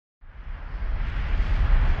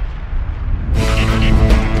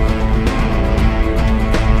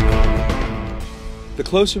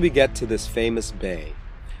closer we get to this famous bay,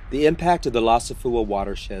 the impact of the Losafua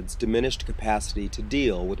watershed's diminished capacity to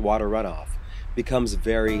deal with water runoff becomes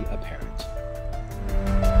very apparent.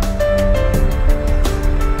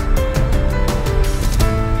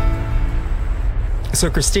 So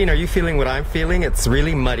Christine, are you feeling what I'm feeling? It's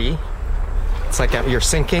really muddy. It's like you're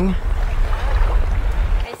sinking.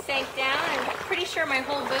 I sank down and I'm pretty sure my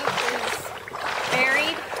whole boot is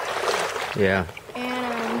buried. Yeah.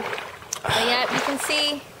 And but yeah, you can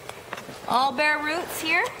see all bare roots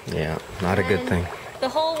here. Yeah, not a good thing. The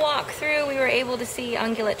whole walk through, we were able to see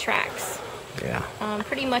ungulate tracks. Yeah.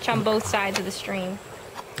 Pretty much on both sides of the stream.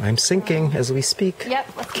 I'm sinking as we speak.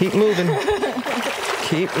 Yep. Keep moving.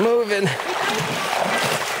 Keep moving.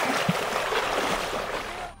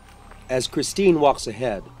 As Christine walks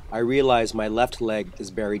ahead, I realize my left leg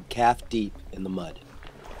is buried calf deep in the mud.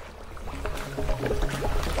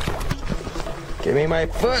 Give me my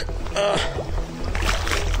foot.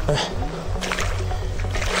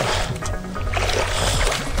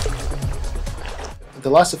 The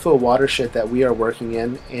Losafua watershed that we are working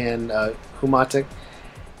in Humatec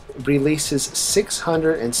releases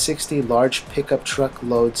 660 large pickup truck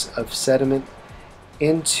loads of sediment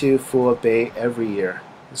into Fua Bay every year.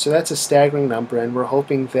 So that's a staggering number, and we're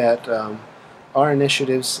hoping that our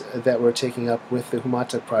initiatives that we're taking up with the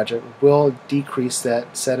Humatec project will decrease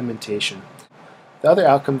that sedimentation. The other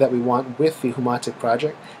outcome that we want with the Humatec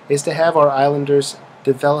project is to have our islanders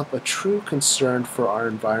develop a true concern for our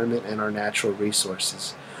environment and our natural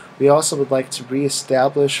resources. We also would like to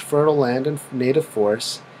reestablish fertile land and native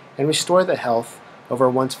forests and restore the health of our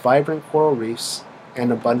once vibrant coral reefs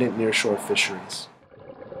and abundant nearshore fisheries.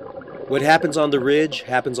 What happens on the ridge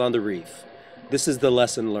happens on the reef. This is the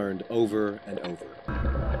lesson learned over and over.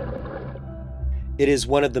 It is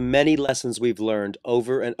one of the many lessons we've learned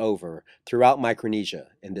over and over throughout Micronesia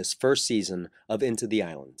in this first season of Into the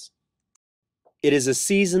Islands. It is a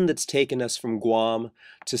season that's taken us from Guam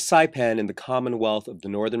to Saipan in the Commonwealth of the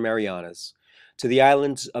Northern Marianas, to the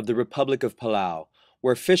islands of the Republic of Palau,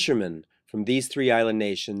 where fishermen from these three island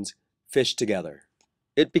nations fish together.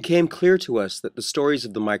 It became clear to us that the stories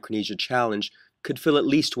of the Micronesia Challenge could fill at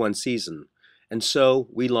least one season, and so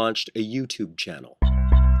we launched a YouTube channel.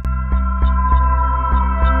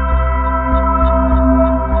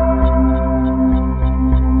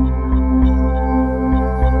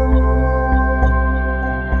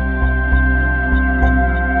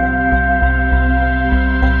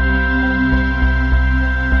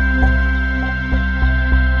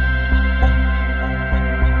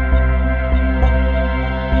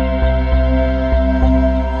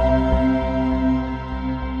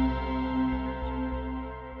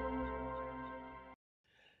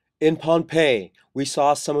 In Pohnpei, we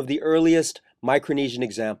saw some of the earliest Micronesian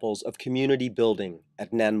examples of community building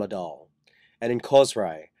at Nan Madol, and in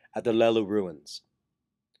Khosrai at the Lelu ruins.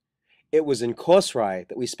 It was in Khosrai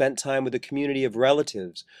that we spent time with a community of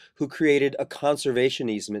relatives who created a conservation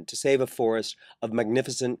easement to save a forest of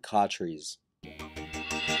magnificent ka trees.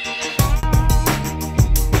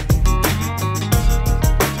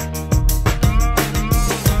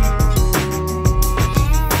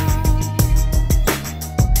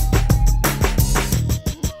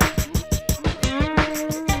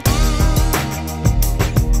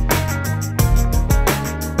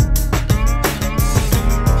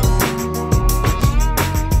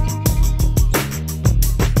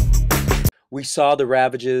 We saw the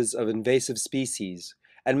ravages of invasive species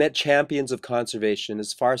and met champions of conservation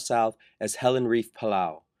as far south as Helen Reef,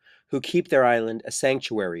 Palau, who keep their island a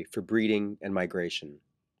sanctuary for breeding and migration.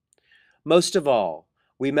 Most of all,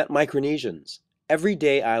 we met Micronesians,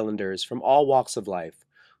 everyday islanders from all walks of life,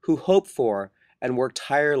 who hope for and work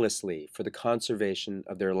tirelessly for the conservation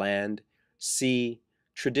of their land, sea,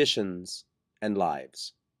 traditions, and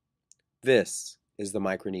lives. This is the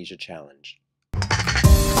Micronesia Challenge.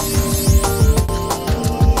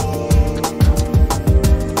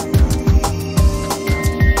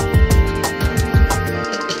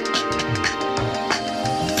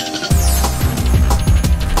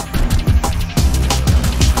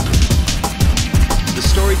 The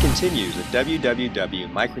story continues at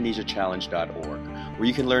www.micronesiachallenge.org, where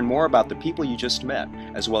you can learn more about the people you just met,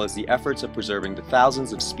 as well as the efforts of preserving the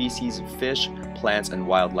thousands of species of fish, plants, and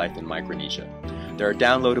wildlife in Micronesia. There are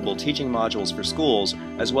downloadable teaching modules for schools,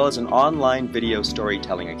 as well as an online video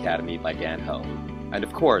storytelling academy by Dan Ho. And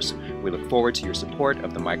of course, we look forward to your support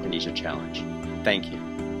of the Micronesia Challenge. Thank you.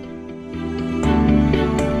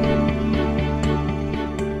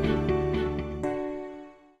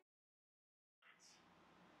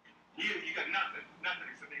 You got nothing.